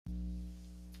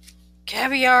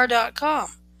Caviar.com.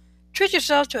 Treat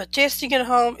yourself to a tasting at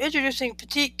home. Introducing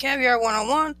Petite Caviar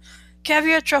 101.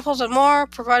 Caviar, truffles, and more,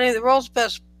 providing the world's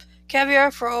best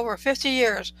caviar for over 50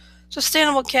 years.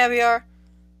 Sustainable caviar,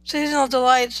 seasonal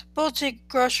delights, boutique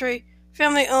grocery,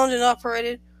 family owned and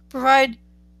operated. Proud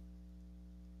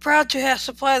to have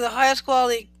supplied the highest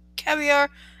quality caviar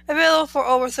available for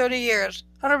over 30 years.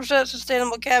 100%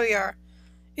 sustainable caviar.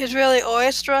 Israeli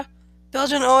oyster,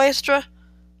 Belgian oyster,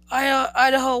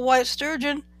 Idaho white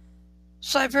sturgeon,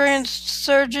 Siberian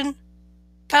sturgeon,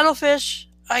 paddlefish,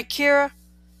 Ikera,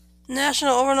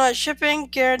 national overnight shipping,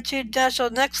 guaranteed national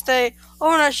next day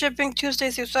overnight shipping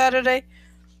Tuesday through Saturday,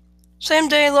 same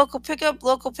day local pickup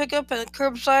and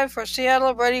curbside for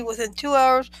Seattle, ready within 2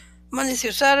 hours Monday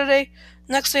through Saturday,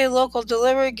 next day local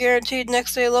delivery, guaranteed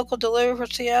next day local delivery for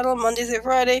Seattle Monday through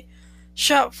Friday.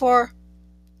 Shop for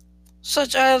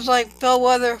such items like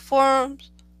Bellwether Farms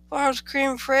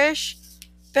Cream Fresh,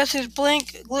 Betsy's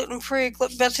Blink, gluten-free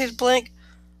Betsy's Blink,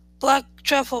 black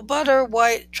truffle butter,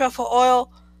 white truffle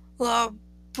oil, La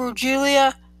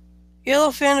Brugulia,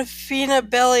 yellowfin fina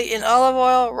belly in olive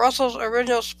oil, Russell's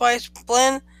Original Spice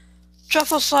Blend,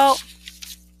 truffle salt,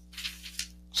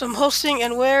 some hosting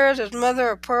and wares is mother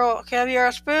of pearl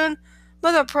caviar spoon,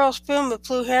 mother of pearl spoon with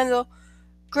blue handle,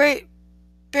 great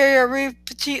barrier reef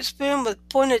petite spoon with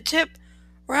pointed tip,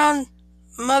 round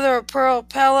mother of pearl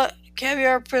palette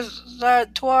caviar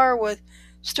presentoir with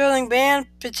sterling band,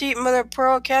 petite mother of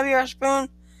pearl caviar spoon,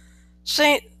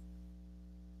 Saint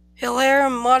Hilaire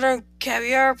modern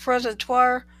caviar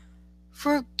presentoir,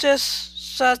 Fructus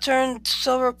Saturn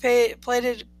silver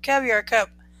plated caviar cup,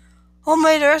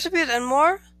 homemade recipes and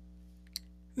more.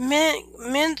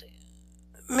 Mink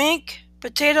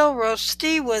potato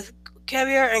roasty with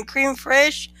caviar and cream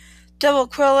fraiche, double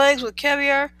quail eggs with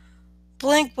caviar,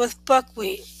 Blink with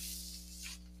buckwheat.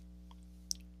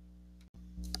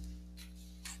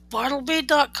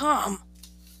 Bartleby.com,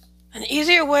 an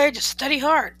easier way to study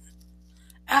hard.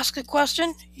 Ask a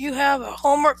question, you have a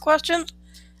homework question,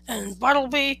 and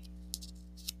Bartleby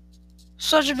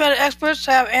subject matter experts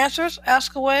have answers.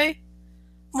 Ask away.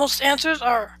 Most answers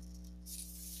are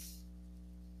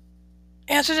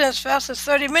answered in as fast as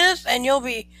 30 minutes, and you'll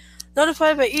be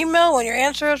notified by email when your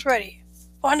answer is ready.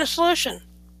 Find a solution.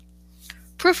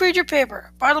 Proofread your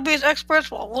paper. Bartleby's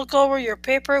experts will look over your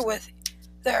paper with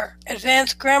their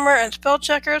advanced grammar and spell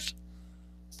checkers.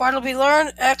 Bartleby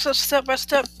Learn, access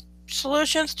step-by-step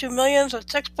solutions to millions of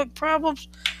textbook problems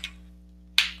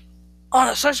on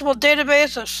a searchable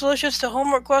database of solutions to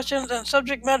homework questions and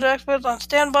subject matter experts on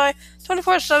standby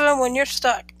 24/7 when you're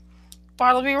stuck.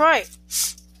 Bartleby Write.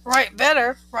 Write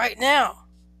better, right now.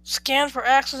 Scan for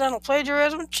accidental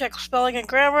plagiarism, check spelling and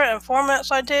grammar, and format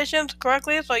citations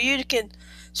correctly so you can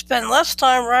spend less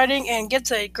time writing and get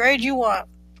the grade you want.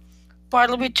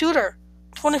 Bartleby Tutor.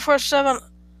 24/7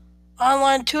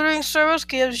 online tutoring service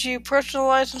gives you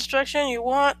personalized instruction you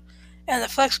want and the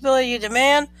flexibility you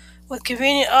demand. With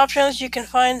convenient options, you can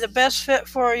find the best fit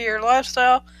for your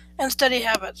lifestyle and study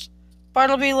habits.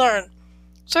 Bartleby Learn.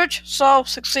 Search, solve,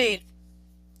 succeed.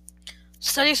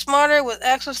 Study smarter with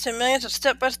access to millions of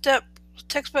step-by-step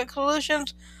textbook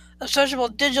solutions, a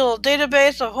searchable digital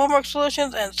database of homework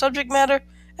solutions, and subject matter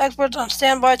experts on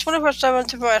standby 24/7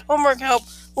 to provide homework help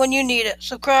when you need it.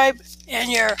 Subscribe,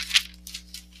 and your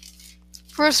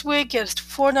first week is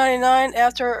 $4.99.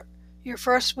 After your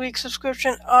first week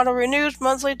subscription auto-renews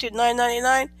monthly to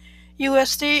 $9.99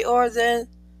 USD, or then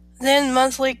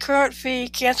monthly current fee.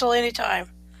 Cancel anytime.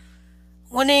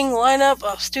 Winning lineup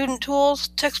of student tools,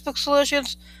 textbook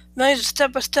solutions, millions of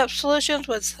step-by-step solutions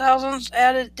with thousands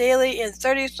added daily in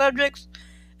 30 subjects.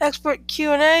 Expert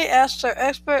Q&A asks our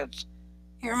experts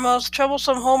your most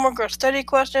troublesome homework or study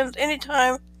questions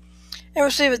anytime and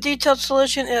receive a detailed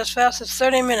solution in as fast as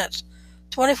 30 minutes.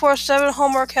 24/7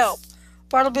 homework help.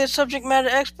 Bartleby subject matter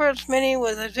experts, many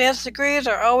with advanced degrees,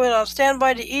 are always on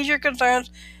standby to ease your concerns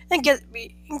and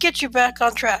get you back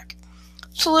on track.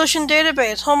 Solution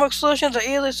database. Homework solutions are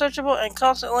easily searchable and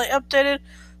constantly updated.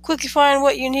 Quickly find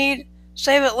what you need,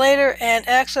 save it later, and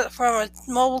access from a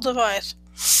mobile device.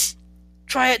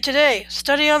 Try it today.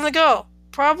 Study on the go.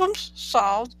 Problems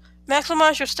solved.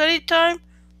 Maximize your study time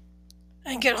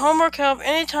and get homework help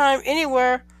anytime,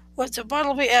 anywhere with the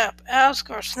Bartleby app. Ask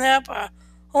or snap a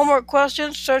homework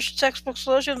question, search textbook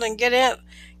solutions, and get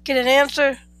an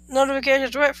answer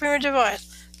notifications right from your device.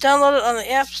 Download it on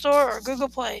the App Store or Google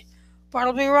Play.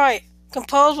 Bartleby Write.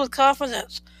 Compose with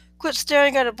confidence. Quit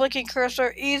staring at a blinking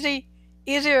cursor.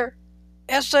 Easier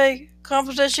essay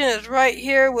composition is right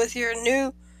here with your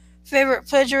new favorite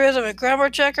plagiarism and grammar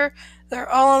checker. Their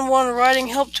all-in-one writing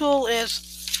help tool is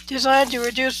designed to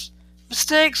reduce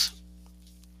mistakes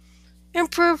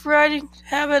improve writing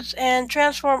habits, and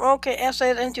transform okay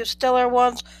essays into stellar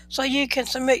ones so you can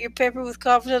submit your paper with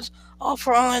confidence, all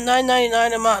for only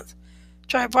 $9.99 a month.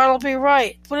 Try Bartleby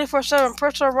Write, 24/7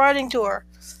 personal writing tour.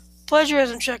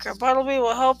 Plagiarism checker. Bartleby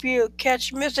will help you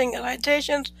catch missing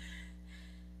citations,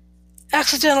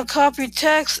 accidental copied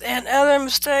text, and other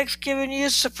mistakes, giving you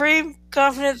supreme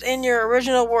confidence in your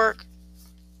original work.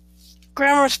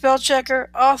 Grammar spell checker.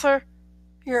 Author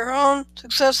your own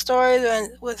success story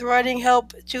with writing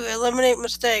help to eliminate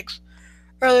mistakes.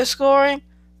 Early scoring.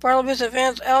 Bartleby's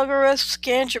advanced algorithm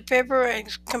scans your paper and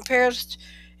compares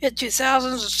it to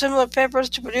thousands of similar papers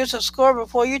to produce a score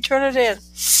before you turn it in.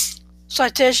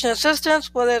 Citation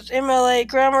assistance, whether it's MLA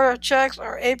grammar checks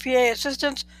or APA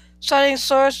assistance, citing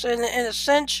source in a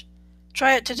cinch.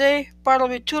 Try it today.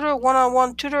 Bartleby Tutor,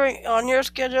 one-on-one tutoring on your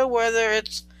schedule, whether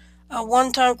it's a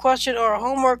one-time question or a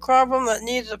homework problem that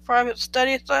needs a private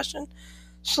study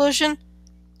solution.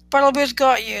 Bartleby's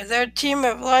got you. Their team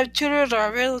of live tutors are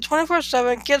available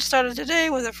 24/7. Get started today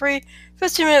with a free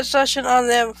 15-minute session on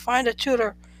them. Find a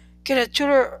tutor. Get a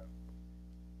tutor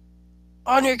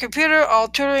on your computer. All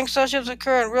tutoring sessions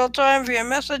occur in real time via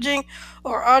messaging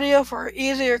or audio for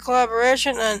easier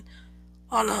collaboration and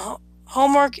on the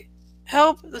homework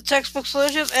help, the textbook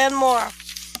solutions, and more.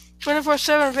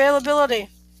 24/7 availability.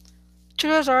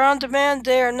 Tutors are on demand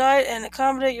day or night and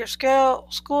accommodate your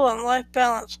school and life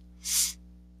balance.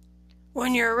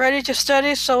 When you're ready to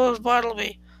study, so is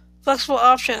Bartleby. Flexible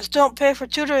options. Don't pay for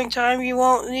tutoring time you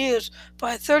won't use.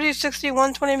 Buy 30, 60,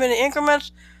 120-minute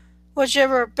increments,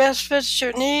 whichever best fits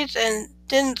your needs, and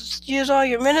didn't use all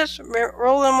your minutes,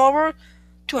 roll them over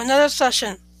to another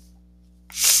session.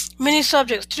 Mini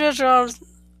subjects. Tutors are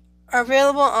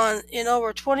available in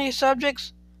over 20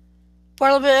 subjects.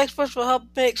 Bartleby experts will help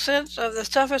make sense of the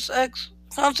toughest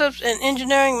concepts in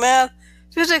engineering, math,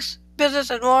 physics, business,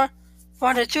 and more.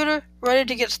 Find a tutor ready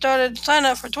to get started. Sign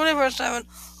up for 24/7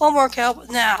 homework help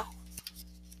now.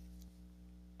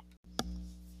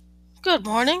 Good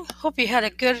morning. Hope you had a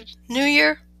good New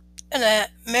Year and a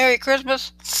Merry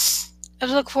Christmas.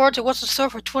 As I look forward to what's in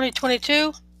store for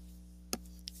 2022.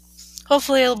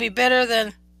 Hopefully it'll be better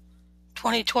than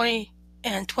 2020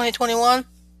 and 2021.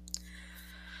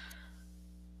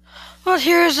 Well,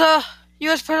 here's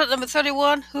U.S. President number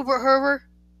 31, Herbert,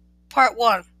 Part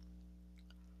 1.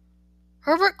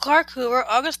 Herbert Clark Hoover,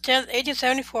 August 10,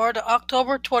 1874 to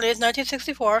October 20,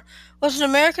 1964, was an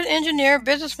American engineer,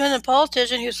 businessman, and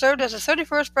politician who served as the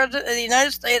 31st President of the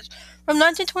United States from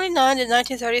 1929 to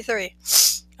 1933.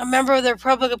 A member of the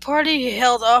Republican Party, he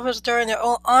held office during the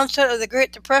onset of the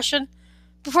Great Depression.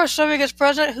 Before serving as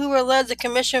President, Hoover led the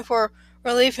Commission for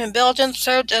Relief in Belgium,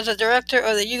 served as a director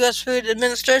of the U.S. Food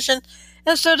Administration,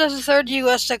 and served as the third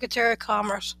U.S. Secretary of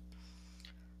Commerce.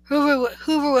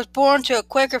 Hoover was born to a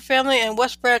Quaker family in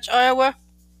West Branch, Iowa.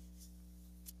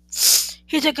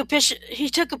 He took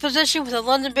a position with a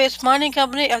London-based mining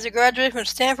company after graduating from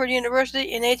Stanford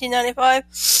University in 1895.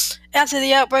 After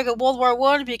the outbreak of World War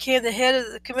I, he became the head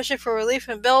of the Commission for Relief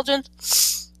in Belgium,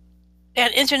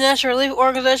 an international relief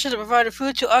organization that provided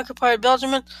food to occupied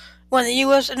Belgium. When the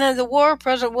U.S. ended the war,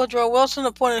 President Woodrow Wilson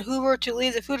appointed Hoover to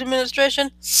lead the Food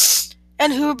Administration,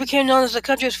 and Hoover became known as the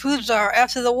country's food czar.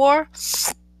 After the war,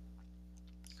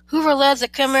 Hoover led the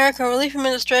American Relief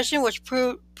Administration, which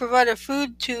provided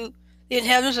food to the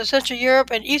inhabitants of Central Europe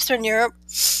and Eastern Europe.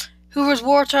 Hoover's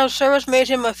wartime service made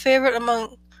him a favorite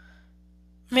among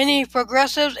many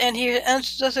progressives, and he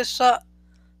unsuccessfully sought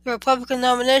the Republican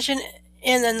nomination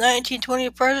in the 1920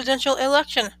 presidential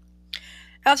election.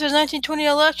 After the 1920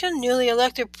 election, newly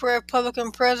elected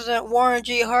Republican President Warren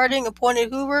G. Harding appointed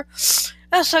Hoover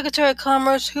as Secretary of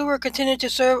Commerce. Hoover continued to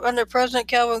serve under President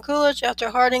Calvin Coolidge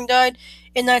after Harding died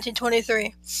in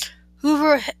 1923.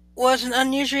 Hoover was an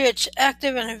unusually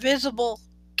active and visible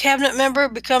cabinet member,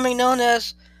 becoming known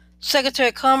as Secretary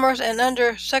of Commerce and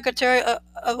Under Secretary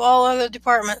of all other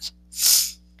departments.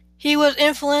 He was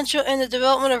influential in the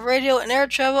development of radio and air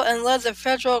travel and led the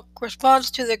federal response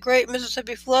to the Great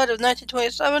Mississippi Flood of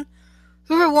 1927.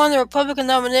 Hoover won the Republican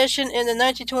nomination in the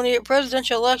 1928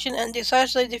 presidential election and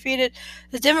decisively defeated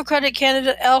the Democratic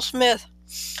candidate Al Smith.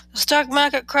 The stock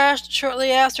market crashed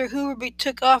shortly after Hoover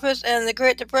took office, and the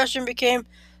Great Depression became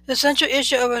the central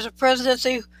issue of his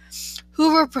presidency.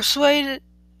 Hoover pursued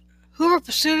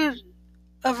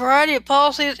a variety of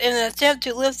policies in an attempt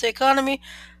to lift the economy,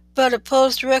 but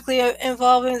opposed directly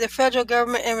involving the federal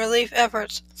government in relief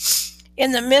efforts.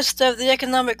 In the midst of the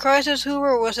economic crisis,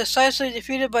 Hoover was decisively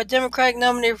defeated by Democratic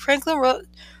nominee Franklin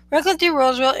D.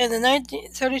 Roosevelt in the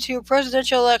 1932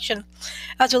 presidential election.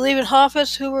 After leaving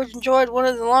office, Hoover enjoyed one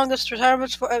of the longest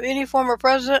retirements of any former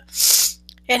president.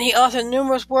 and he authored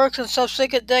numerous works in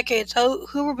subsequent decades.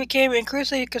 Hoover became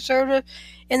increasingly conservative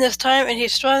in this time, and he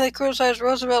strongly criticized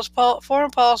Roosevelt's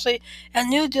foreign policy and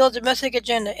New Deal domestic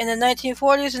agenda. In the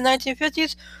 1940s and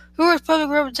 1950s, Hoover's public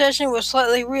reputation was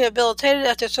slightly rehabilitated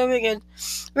after serving in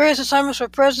various assignments for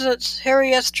Presidents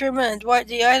Harry S. Truman and Dwight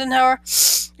D. Eisenhower,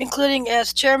 including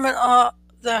as chairman of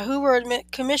the Hoover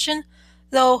Commission,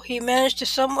 though he managed to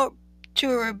somewhat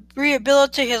to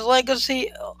rehabilitate his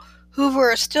legacy.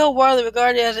 Hoover is still widely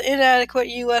regarded as an inadequate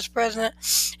U.S. president,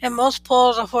 and most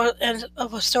polls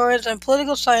of historians and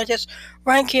political scientists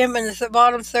rank him in the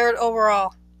bottom third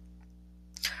overall.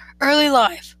 Early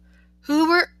life.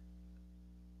 Hoover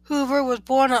was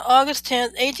born on August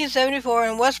 10, 1874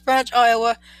 in West Branch,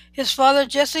 Iowa. His father,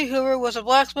 Jesse Hoover, was a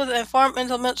blacksmith and farm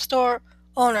implement store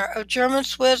owner of German,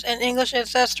 Swiss, and English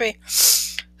ancestry.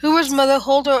 Hoover's mother,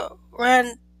 Huldah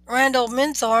Randall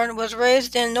Minthorn, was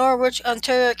raised in Norwich,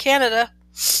 Ontario, Canada,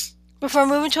 before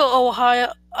moving to Iowa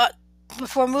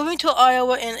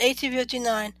in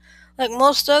 1859. Like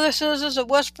most other citizens of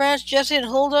West Branch, Jesse and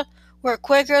Huldah were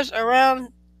Quakers. Around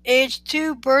age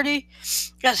 2, Bertie,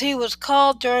 as he was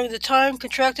called during the time,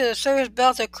 contracted a serious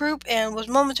bout of croup and was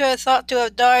momentarily thought to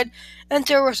have died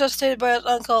until resuscitated by his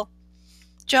uncle,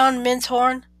 John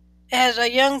Minthorn. As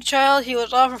a young child, he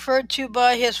was often referred to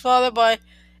by his father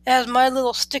as my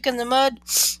little stick in the mud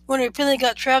when he repeatedly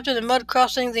got trapped in the mud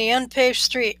crossing the unpaved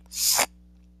street.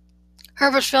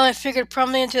 Herbert's family figured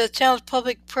prominently into the town's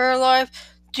public prayer life,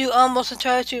 due almost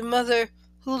entirely to Mother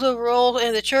Hulda's role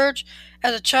in the church.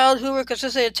 As a child, Hoover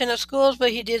consistently attended schools, but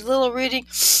he did little reading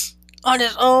on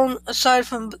his own aside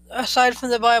from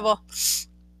the Bible.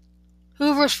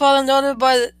 Hoover's father, noted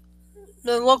by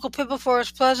the local people for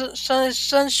his pleasant,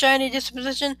 sunshiny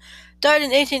disposition, died in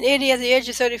 1880 at the age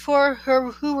of 34.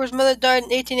 Hoover's mother died in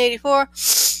 1884,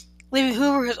 leaving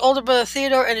Hoover, his older brother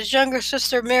Theodore, and his younger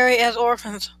sister Mary as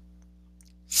orphans.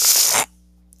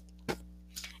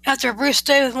 After a brief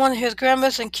stay with one of his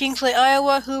grandmothers in Kingsley,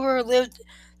 Iowa, Hoover lived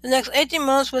the next 18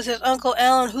 months with his uncle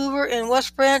Allen Hoover in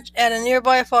West Branch at a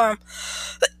nearby farm.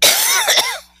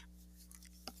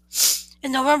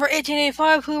 In November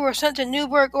 1885, Hoover was sent to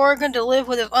Newburgh, Oregon to live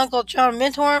with his uncle John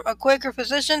Minthorn, a Quaker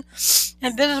physician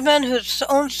and businessman whose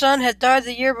own son had died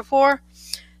the year before.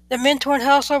 The Minthorn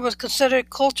household was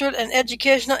considered cultured and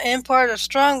educational and imparted a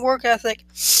strong work ethic.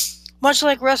 Much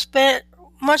like West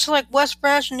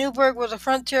Branch, Newburgh was a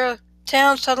frontier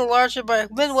town settled largely by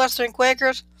Midwestern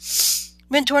Quakers.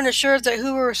 Minthorn assured that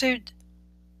Hoover received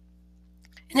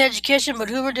an education, but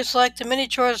Hoover disliked the many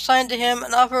chores assigned to him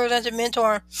and often resented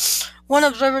Minthorn. One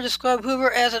observer described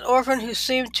Hoover as an orphan who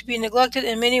seemed to be neglected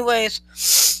in many ways.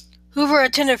 Hoover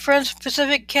attended Friends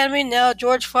Pacific Academy, now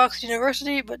George Fox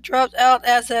University, but dropped out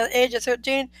at the age of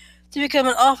 13 to become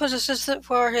an office assistant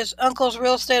for his uncle's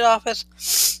real estate office,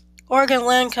 Oregon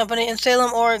Land Company, in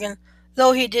Salem, Oregon.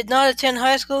 Though he did not attend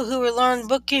high school, Hoover learned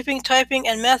bookkeeping, typing,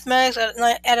 and mathematics at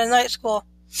a night school.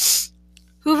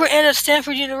 Hoover entered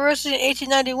Stanford University in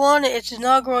 1891, its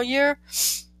inaugural year,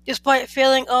 despite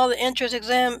failing all the entrance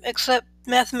exams except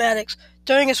mathematics.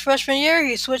 During his freshman year,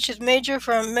 he switched his major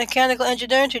from mechanical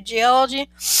engineering to geology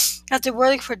after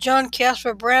working for John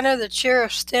Casper Branner, the chair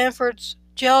of Stanford's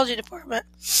geology department.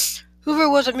 Hoover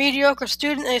was a mediocre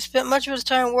student, and he spent much of his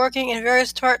time working in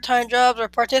various part-time jobs or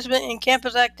participating in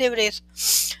campus activities.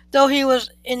 Though he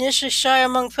was initially shy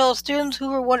among fellow students,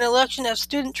 Hoover won an election as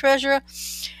student treasurer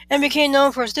and became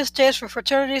known for his distaste for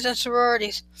fraternities and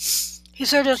sororities. He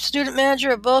served as student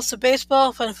manager of both the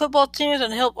baseball and football teams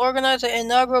and helped organize the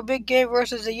inaugural big game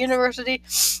versus the University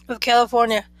of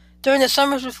California. During the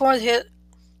summers before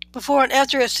and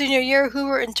after his senior year,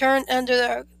 Hoover interned under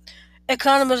the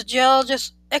economic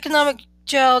geologist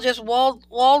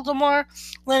Waldemar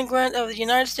Lindgren of the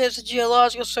United States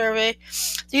Geological Survey.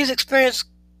 These experiences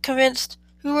convinced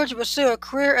Hoover to pursue a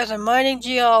career as a mining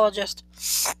geologist.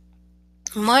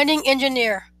 Mining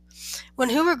engineer. When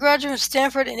Hoover graduated from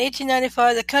Stanford in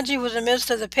 1895, the country was in the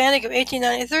midst of the Panic of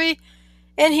 1893,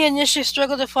 and he initially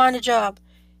struggled to find a job.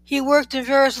 He worked in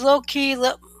various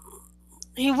low-level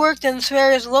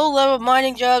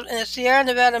mining jobs in the Sierra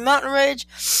Nevada mountain range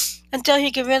until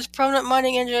he convinced prominent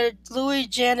mining engineer Louis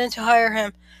Jandon to hire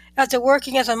him. After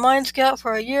working as a mine scout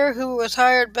for a year, Hoover was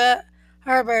hired by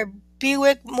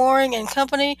Bewick Mooring and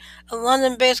Company, a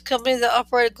London-based company that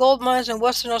operated gold mines in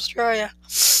Western Australia.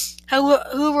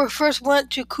 Hoover first went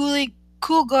to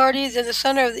Coolgardie, then the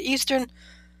center of the eastern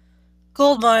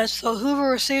gold mines, so Hoover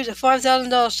received a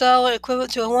 $5,000 salary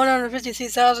equivalent to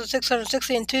 $153,660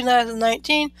 in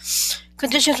 2019.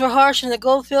 Conditions were harsh in the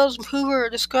goldfields. Hoover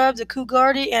described the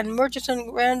Coolgardie and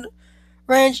Murchison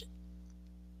Range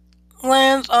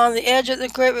lands on the edge of the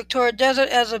Great Victoria Desert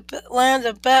as a land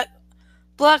of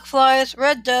black flies,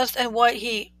 red dust, and white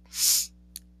heat.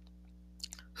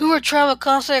 Hoover traveled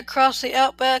constantly across the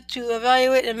outback to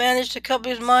evaluate and manage the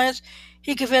company's mines.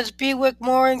 He convinced Bewick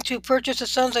Mooring to purchase the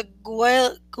Sons of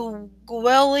Gwellia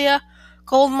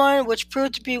gold mine, which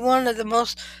proved to be one of the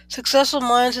most successful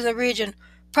mines in the region.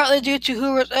 Partly due to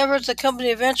Hoover's efforts, the company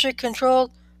eventually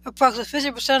controlled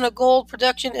approximately 50% of gold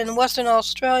production in Western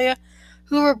Australia.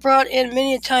 Hoover brought in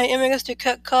many Italian immigrants to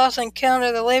cut costs and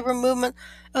counter the labor movement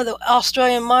of the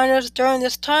Australian miners. During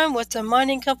this time with the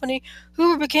mining company,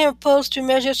 Hoover became opposed to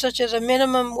measures such as a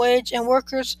minimum wage and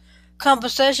workers'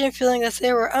 compensation, feeling that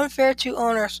they were unfair to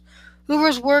owners.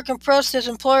 Hoover's work impressed his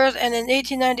employers, and in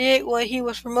 1898 he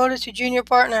was promoted to junior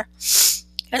partner.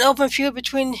 An open feud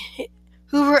between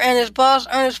Hoover and his boss,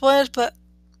 Ernest Williams, but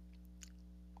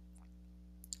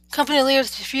company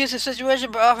leaders diffused the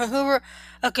situation by offering Hoover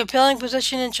a compelling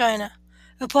position in China.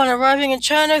 Upon arriving in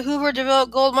China, Hoover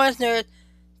developed gold mines near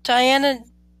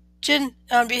Tianjin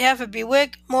on behalf of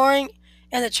Bewick Mooring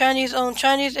and the Chinese-owned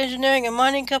Chinese Engineering and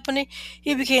Mining Company.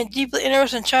 He became deeply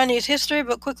interested in Chinese history,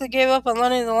 but quickly gave up on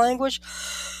learning the language.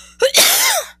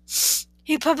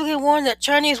 He publicly warned that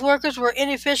Chinese workers were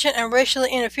inefficient and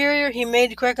racially inferior. He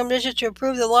made recommendations to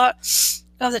improve the lot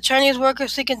of the Chinese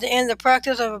workers, seeking to end the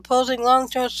practice of opposing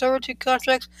long-term servitude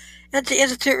contracts and to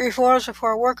institute reforms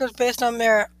for workers based on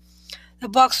merit. The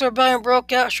Boxer Rebellion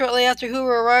broke out shortly after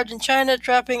Hoover arrived in China,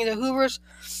 trapping the Hoovers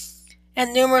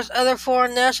and numerous other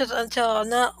foreign nationals until a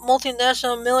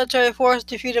multinational military force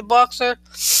defeated Boxer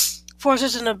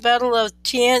forces in the Battle of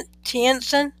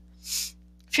Tientsin.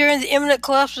 Fearing the imminent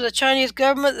collapse of the Chinese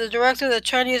government, the director of the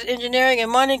Chinese Engineering and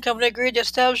Mining Company agreed to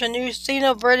establish a new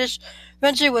Sino-British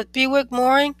venture with Bewick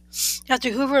Mooring.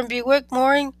 After Hoover and Bewick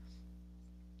Mooring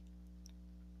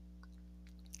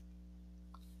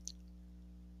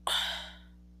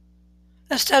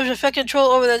established effective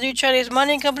control over the new Chinese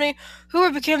mining company,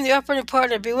 Hoover became the operating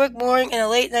partner of Bewick Mooring in the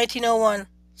late 1901.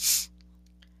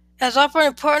 As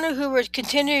operating partner, Hoover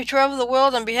continued to travel the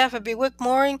world on behalf of Bewick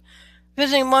Mooring,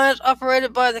 visiting mines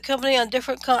operated by the company on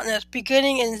different continents.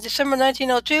 Beginning in December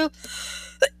 1902,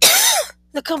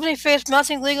 the company faced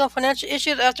mounting legal and financial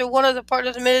issues after one of the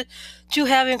partners admitted to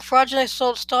having fraudulently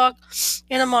sold stock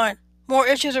in a mine. More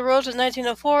issues arose in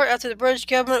 1904 after the British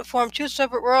government formed two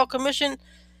separate royal commissions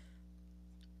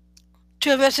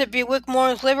to investigate Bewick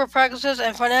Mooring's labor practices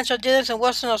and financial dealings in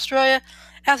Western Australia.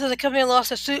 After the company lost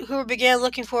the suit, Hoover began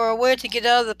looking for a way to get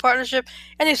out of the partnership,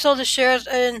 and he sold his shares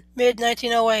in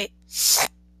mid-1908.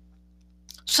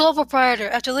 Sole proprietor.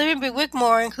 After leaving Bewick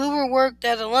Mooring, Hoover worked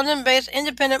as a London-based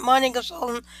independent mining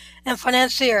consultant and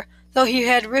financier. Though he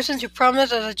had risen to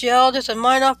prominence as a geologist and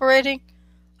mine operator,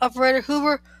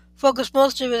 Hoover focused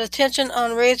most of his attention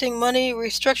on raising money,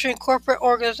 restructuring corporate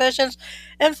organizations,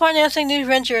 and financing new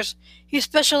ventures. He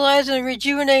specialized in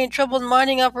rejuvenating troubled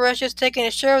mining operations, taking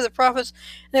a share of the profits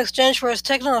in exchange for his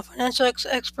technical and financial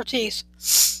expertise.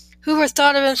 Hoover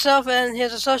thought of himself and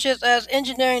his associates as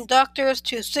engineering doctors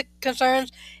to sick concerns,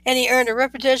 and he earned a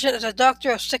reputation as a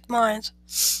doctor of sick minds.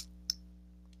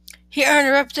 He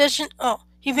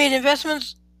made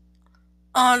investments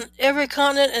on every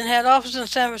continent and had offices in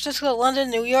San Francisco, London,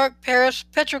 New York, Paris,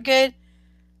 Petrograd,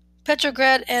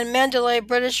 and Mandalay,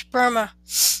 British Burma.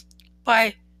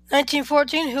 By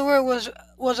 1914, Hoover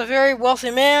was a very wealthy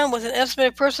man with an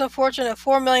estimated personal fortune of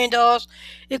 $4 million,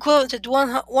 equivalent to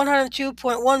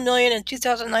 $102.1 million in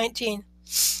 2019.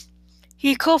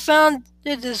 He co-founded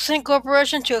the Zinc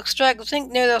Corporation to extract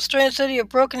zinc near the Australian city of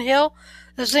Broken Hill.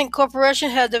 The Zinc Corporation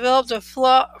had developed a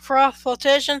froth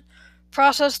flotation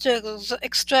process to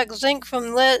extract zinc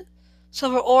from lead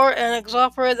silver ore and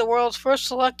operated the world's first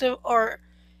selective or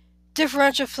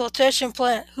differential flotation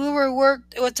plant. Hoover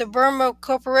worked with the Burma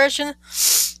Corporation,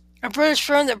 a British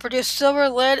firm that produced silver,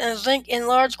 lead, and zinc in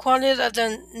large quantities at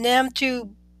the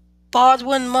Namtu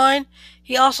Bodwin mine.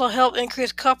 He also helped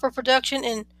increase copper production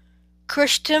in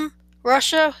Krishtim,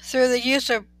 Russia, through the use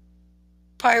of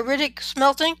pyritic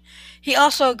smelting. He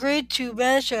also agreed to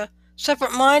manage a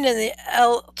separate mine in the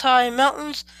Altai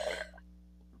Mountains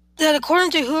that,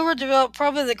 according to Hoover, developed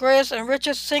probably the greatest and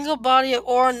richest single body of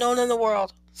ore known in the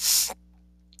world.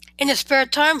 In his spare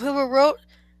time, Hoover wrote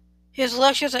his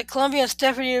lectures at Columbia and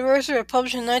Stanford University were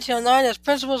published in 1909 as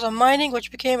Principles of Mining,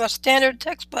 which became a standard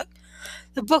textbook.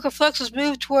 The book reflects his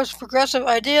move towards progressive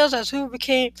ideals as Hoover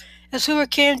came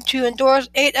to endorse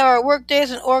 8-hour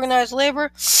workdays and organized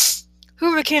labor.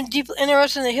 Hoover became deeply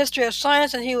interested in the history of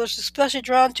science, and he was especially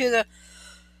drawn to the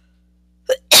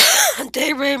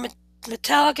De Re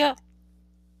Metallica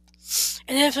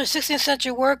and influenced 16th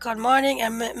century work on mining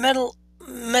and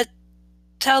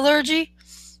metallurgy.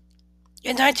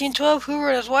 In 1912, Hoover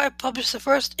and his wife published the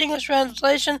first English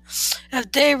translation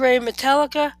of De Re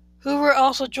Metallica. Hoover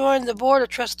also joined the board of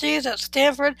trustees at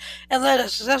Stanford and led a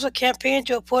successful campaign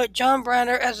to appoint John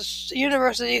Branner as the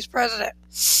university's president.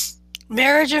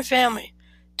 Marriage and family.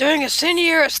 During his senior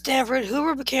year at Stanford,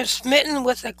 Hoover became smitten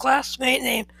with a classmate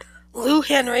named Lou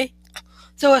Henry,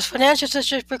 though his financial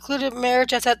situation precluded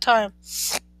marriage at that time.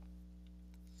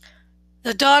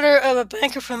 The daughter of a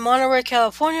banker from Monterey,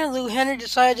 California, Lou Henry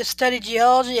decided to study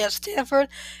geology at Stanford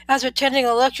after attending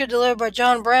a lecture delivered by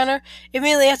John Branner.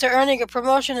 Immediately after earning a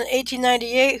promotion in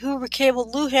 1898, Hoover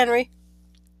cabled Lou Henry,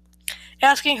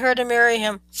 asking her to marry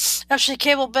him. After she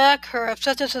cabled back her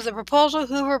acceptance of the proposal,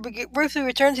 Hoover briefly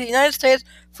returned to the United States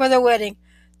for their wedding.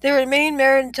 They remained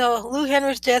married until Lou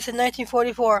Henry's death in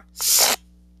 1944.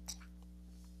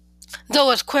 Though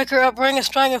his Quaker upbringing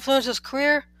strongly influenced his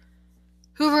career,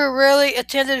 Hoover rarely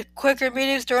attended Quaker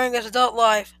meetings during his adult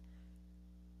life.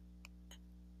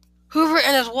 Hoover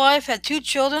and his wife had two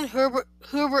children, Herbert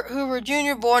Hoover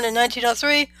Jr., born in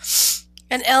 1903,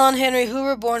 and Ellen Henry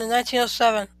Hoover, born in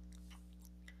 1907.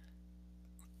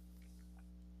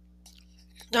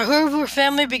 The Hoover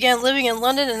family began living in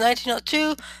London in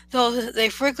 1902, though they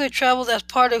frequently traveled as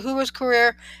part of Hoover's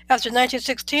career. After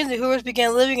 1916, the Hoovers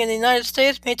began living in the United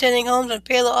States, maintaining homes in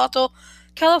Palo Alto,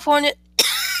 California,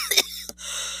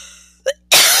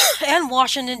 and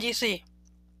Washington, D.C.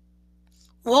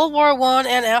 World War I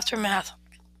and aftermath.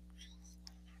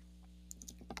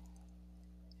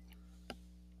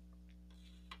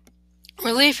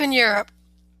 Relief in Europe.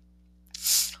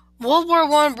 World War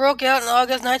I broke out in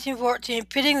August 1914,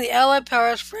 pitting the Allied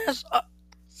powers France,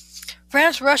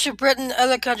 Russia, Britain, and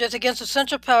other countries against the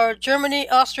Central Powers, Germany,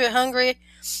 Austria, Hungary,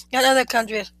 and other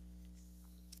countries.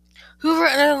 Hoover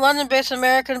and other London-based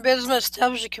American businessmen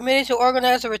established a committee to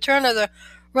organize the return of the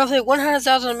roughly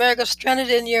 100,000 Americans stranded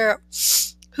in Europe.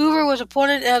 Hoover was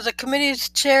appointed as the committee's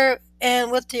chair, and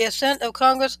with the assent of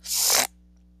Congress,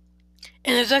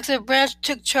 an executive branch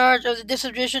took charge of the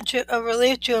distribution of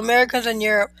relief to Americans in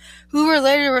Europe. Hoover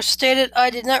later stated, "I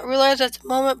did not realize at the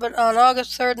moment, but on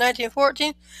August 3,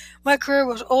 1914, my career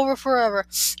was over forever.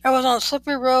 I was on a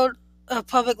slippery road of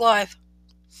public life."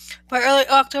 By early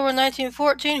October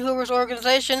 1914, Hoover's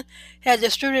organization had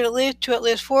distributed relief to at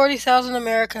least 40,000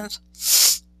 Americans.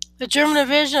 The German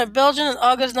invasion of Belgium in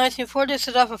August 1940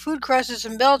 set off a food crisis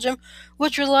in Belgium,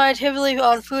 which relied heavily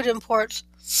on food imports.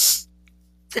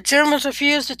 The Germans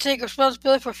refused to take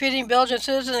responsibility for feeding Belgian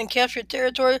citizens in captured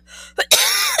territory,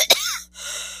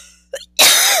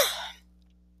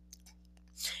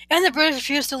 and the British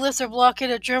refused to lift their blockade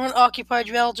of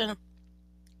German-occupied Belgium.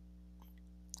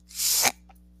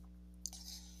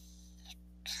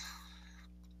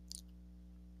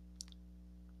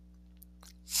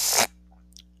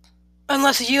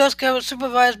 Unless the U.S. government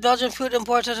supervised Belgian food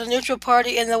imports as a neutral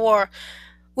party in the war.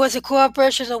 With the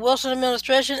cooperation of the Wilson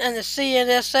administration and the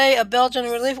CNSA, a Belgian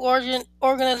relief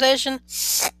organization,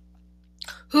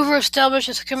 Hoover established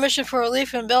a Commission for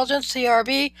Relief in Belgium,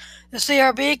 CRB. The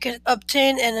CRB could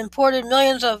obtain and imported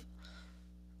millions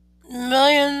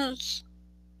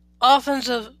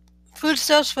often of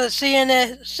foodstuffs for the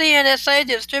CNSA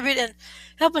to distribute and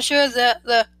help ensure that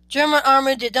the German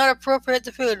army did not appropriate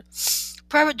the food.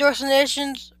 Private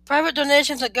donations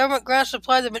and government grants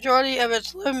supplied the majority of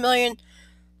its $11 million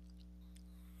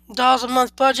a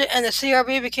month budget, and the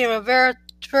CRB became a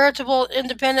veritable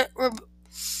independent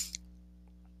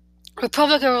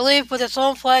Republic of Relief with its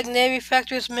own flag, navy,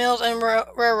 factories, mills, and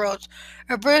railroads.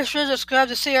 A British writer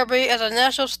described the CRB as a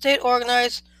national state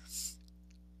organized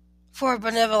for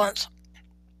benevolence.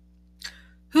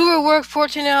 Hoover worked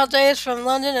 14-hour days from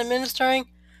London, administering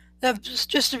the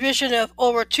distribution of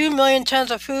over 2 million tons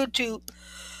of food to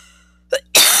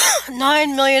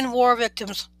 9 million war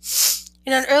victims.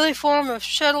 In an early form of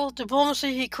shuttle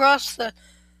diplomacy, he crossed the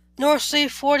North Sea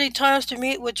 40 times to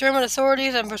meet with German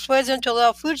authorities and persuade them to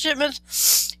allow food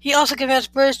shipments. He also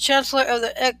convinced British Chancellor of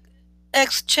the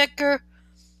Exchequer,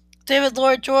 David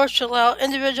Lloyd George, to allow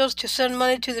individuals to send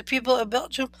money to the people of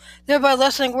Belgium, thereby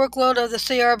lessening the workload of the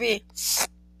CRB.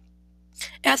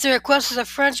 At the request of the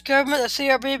French government, the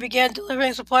CRB began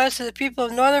delivering supplies to the people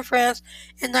of northern France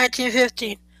in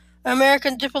 1915.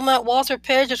 American diplomat Walter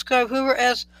Page described Hoover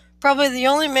as probably the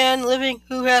only man living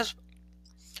who has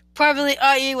privately,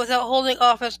 i.e. without holding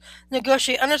office,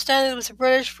 negotiated understandings with the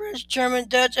British, French, German,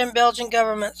 Dutch, and Belgian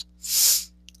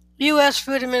governments. U.S.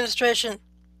 Food Administration.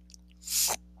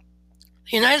 The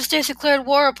United States declared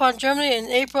war upon Germany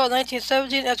in April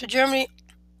 1917 after Germany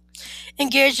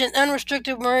engaged in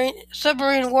unrestricted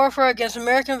submarine warfare against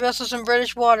American vessels in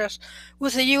British waters.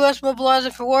 With the U.S.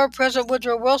 mobilizing for war, President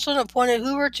Woodrow Wilson appointed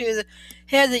Hoover to the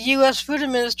head of the U.S. Food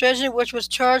Administration, which was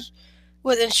charged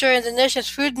with ensuring the nation's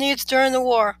food needs during the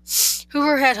war.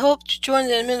 Hoover had hoped to join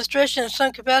the administration in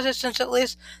some capacity since at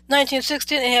least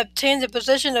 1916 and had obtained the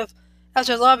position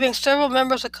after lobbying several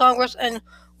members of Congress and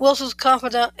Wilson's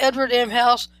confidant Edward M.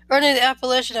 House, earning the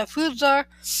appellation of Food Czar.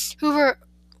 Hoover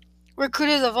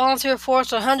recruited a volunteer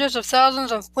force of hundreds of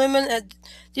thousands of women and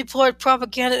deployed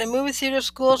propaganda in movie theaters,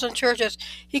 schools, and churches.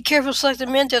 He carefully selected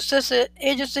men to assist the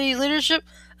agency leadership: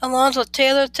 Alonzo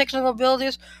Taylor, technical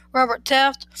abilities; Robert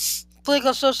Taft,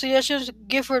 political associations;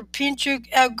 Gifford Pinchuk,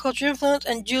 agriculture influence;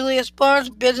 and Julius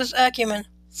Barnes, business acumen.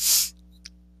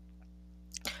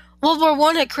 World War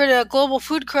I had created a global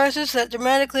food crisis that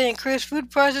dramatically increased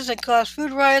food prices and caused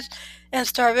food riots and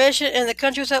starvation in the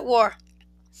countries at war.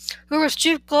 Hoover's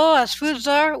chief goal as food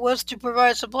czar was to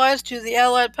provide supplies to the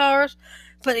Allied powers,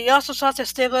 but he also sought to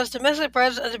stabilize domestic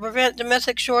prices and to prevent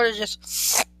domestic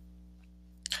shortages.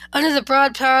 Under the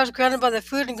broad powers granted by the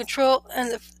Food and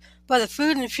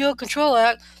Fuel Control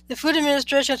Act, the Food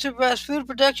Administration supervised food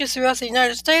production throughout the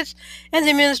United States, and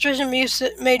the administration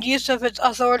made use of its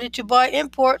authority to buy,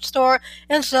 import, store,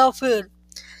 and sell food.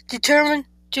 Determined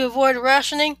to avoid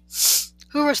rationing,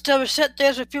 Hoover established set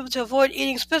days for people to avoid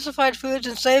eating specified foods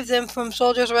and save them from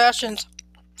soldiers' rations.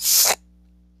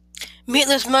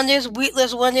 Meatless Mondays,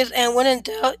 wheatless Wednesdays, and when in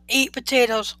doubt, eat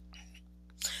potatoes.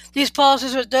 These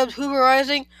policies were dubbed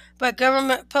Hooverizing by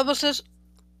government publicists,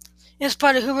 in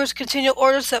spite of Hoover's continual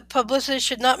orders that publicity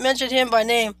should not mention him by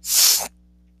name.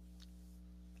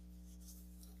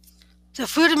 The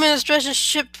Food Administration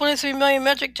shipped 23 million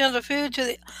metric tons of food to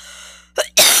the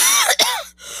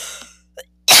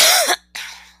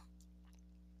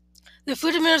The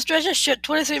Food Administration shipped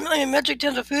 23 million metric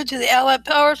tons of food to the Allied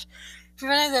powers,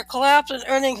 preventing their collapse and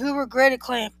earning Hoover great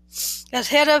acclaim. As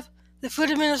head of the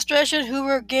Food Administration,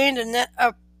 Hoover gained a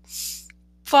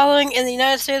following in the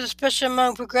United States, especially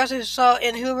among progressives who saw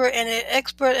in Hoover an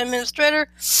expert administrator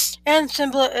and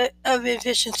symbol of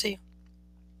efficiency.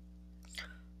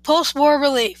 Post-war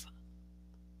relief.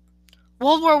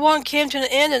 World War I came to an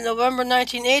end in November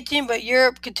 1918, but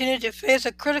Europe continued to face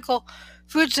a critical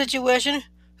food situation.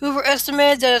 Hoover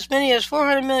estimated that as many as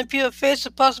 400 million people faced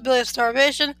the possibility of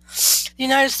starvation. The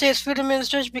United States Food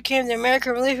Administration became the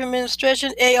American Relief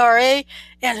Administration, ARA,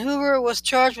 and Hoover was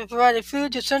charged with providing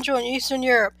food to Central and Eastern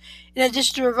Europe. In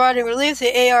addition to providing relief,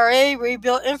 the ARA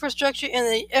rebuilt infrastructure in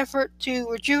the effort to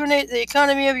rejuvenate the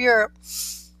economy of Europe.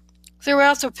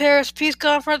 Throughout the Paris Peace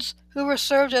Conference, Hoover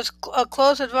served as a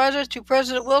close advisor to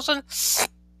President Wilson,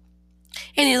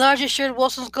 and he largely shared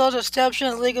Wilson's goals of establishing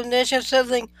the League of Nations,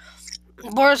 settling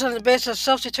borders on the basis of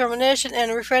self-determination,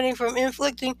 and refraining from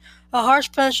inflicting a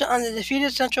harsh punishment on the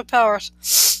defeated Central Powers.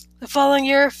 The following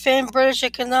year, famed British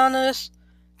economist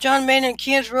John Maynard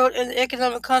Keynes wrote in the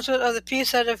Economic Concept of the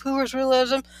Peace that if Hoover's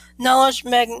realism, knowledge,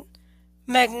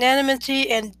 magnanimity,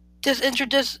 and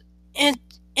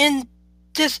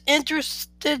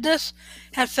disinterestedness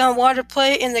had found wider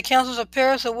play in the councils of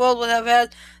Paris, the world would have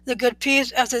had the good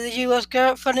peace. After the U.S.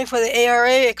 government funding for the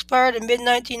ARA expired in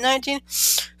mid-1919,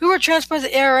 Hoover transferred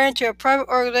the ARA into a private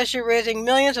organization, raising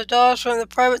millions of dollars from the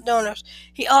private donors.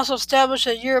 He also established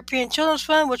a European Children's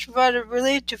Fund, which provided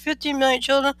relief to 15 million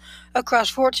children across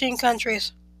 14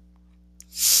 countries.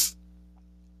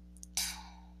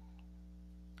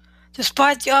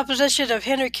 Despite the opposition of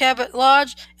Henry Cabot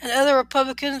Lodge and other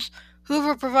Republicans,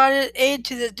 Hoover provided aid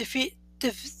to the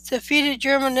defeated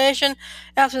German nation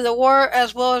after the war,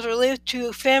 as well as relief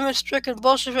to famine-stricken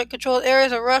Bolshevik-controlled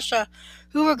areas of Russia.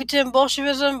 Hoover condemned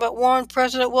Bolshevism, but warned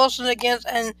President Wilson against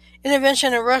an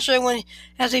intervention in Russia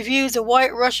as he viewed the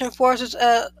White Russian forces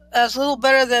as little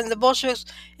better than the Bolsheviks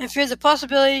and feared the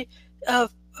possibility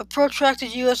of a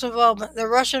protracted U.S. involvement. The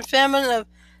Russian famine of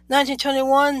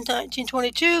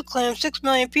 1921-1922 claimed 6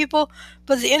 million people,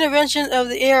 but the intervention of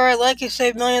the ARA likely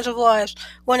saved millions of lives.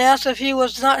 When asked if he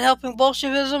was not helping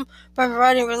Bolshevism by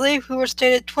providing relief, Hoover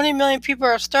stated, 20 million people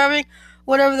are starving.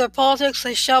 Whatever their politics,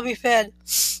 they shall be fed.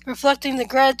 Reflecting the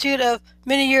gratitude of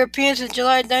many Europeans, in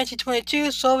July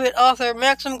 1922, Soviet author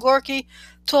Maxim Gorky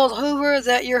told Hoover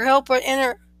that your help would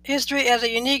enter history as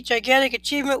a unique, gigantic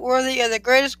achievement worthy of the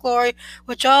greatest glory,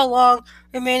 which all along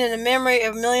remain in the memory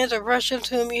of millions of Russians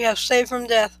whom you have saved from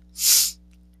death.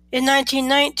 In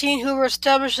 1919, Hoover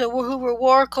established the Hoover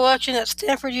War Collection at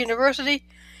Stanford University.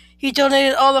 He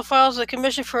donated all the files of the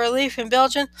Commission for Relief in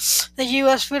Belgium, the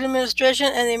U.S. Food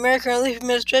Administration, and the American Relief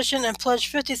Administration, and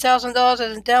pledged $50,000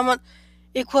 as endowment,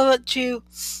 equivalent to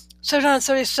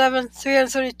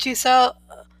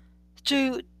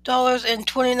 $737,332 in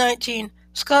 2019.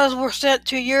 Scholars were sent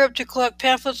to Europe to collect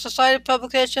pamphlets, society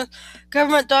publications,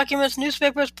 government documents,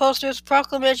 newspapers, posters,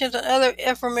 proclamations, and other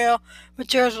ephemeral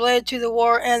materials related to the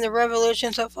war and the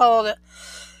revolutions that followed it.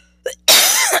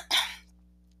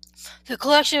 The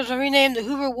collection was renamed the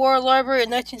Hoover War Library in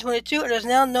 1922 and is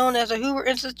now known as the Hoover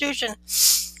Institution.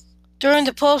 During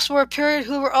the post-war period,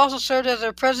 Hoover also served as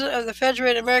the president of the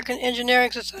Federated American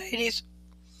Engineering Societies.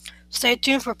 Stay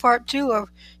tuned for part 2 of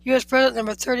U.S. President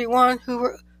number 31,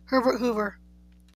 Herbert Hoover.